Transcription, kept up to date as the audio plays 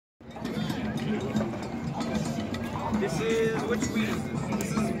This is, which weed is this?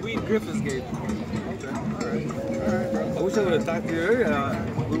 This is weed Griffiths gave. Okay, alright, bro. I wish I would have talked to you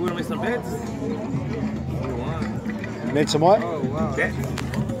earlier. We would have made some bets. Made some what? Oh, wow. Bet.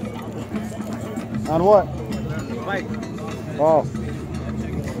 On what? Mike. Oh.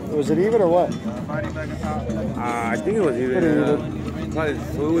 Was it even or what? I think it was Pretty either. even.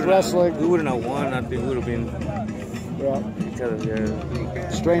 Probably, Wrestling. we wouldn't have won. I think we would have been Yeah. each other. Yeah.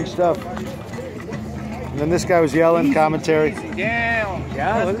 Strange stuff. And then this guy was yelling, commentary. Damn.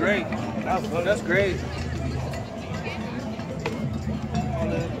 Yeah, That's great. That's great.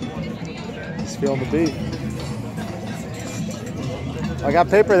 He's feeling the beat. I got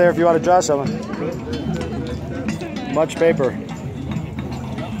paper there if you want to draw something. Much paper.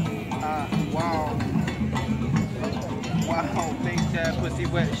 Wow. Wow. Make that pussy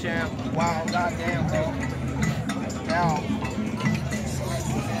wet champ. Wow. Goddamn, bro. Wow.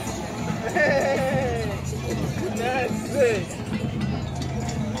 Hey. That's sick.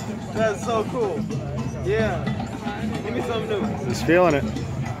 That's so cool. Yeah. Give me something new. He's feeling it.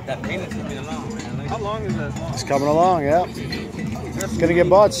 That painting's been along, man. How long is that song? It's coming along, yeah. It's gonna get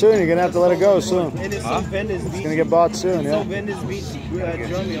bought soon. You're gonna have to let it go soon. And it's on Venice Beach. It's gonna get bought soon, So yeah. Venice Beach,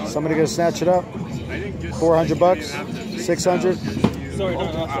 join me on. Somebody gonna snatch it up. 400 bucks, 600. Sorry,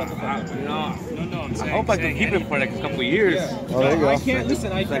 no, I hope I can keep it for like a couple years. Oh, there you I go. can't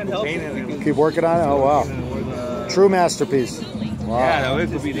listen. I can't help it. Keep working on it. Oh wow, true masterpiece. Yeah, Wow. that way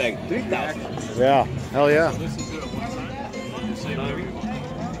it could be like 3,000. Yeah. Hell yeah.